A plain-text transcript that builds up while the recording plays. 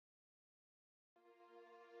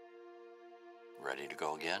Ready to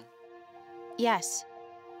go again? Yes.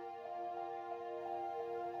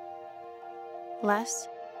 Less.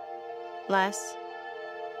 Less.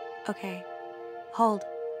 Okay. Hold.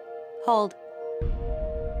 Hold.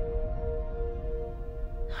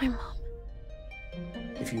 Hi, Mom.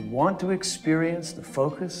 If you want to experience the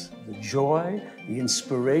focus, the joy, the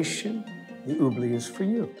inspiration, the Oubli is for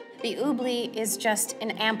you. The Oubli is just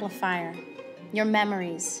an amplifier. Your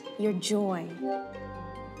memories, your joy.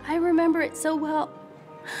 I remember it so well.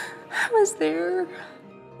 I was there.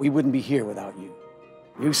 We wouldn't be here without you.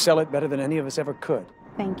 You sell it better than any of us ever could.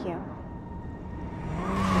 Thank you.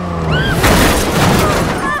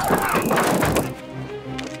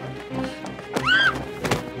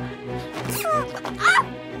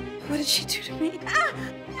 What did she do to me?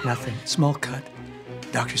 Nothing. Small cut.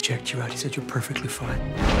 Doctors checked you out. He said you're perfectly fine.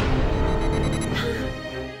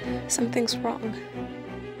 Something's wrong.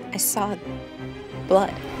 I saw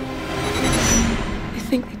blood. I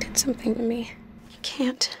think they did something to me. I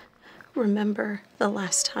can't remember the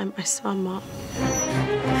last time I saw Mom.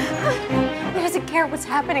 He doesn't care what's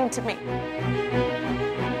happening to me.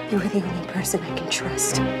 You are the only person I can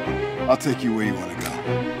trust. I'll take you where you want to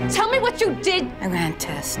go. Tell me what you did. I ran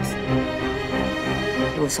tests.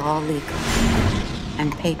 It was all legal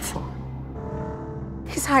and paid for.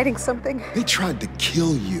 He's hiding something. They tried to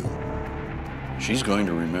kill you. She's going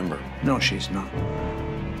to remember. No, she's not.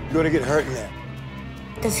 You're going to get hurt in there.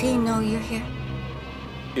 Does he know you're here?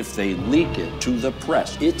 If they leak it to the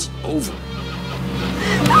press, it's over.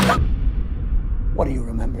 What do you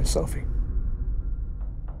remember, Sophie?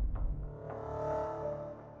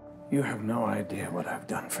 You have no idea what I've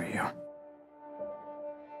done for you.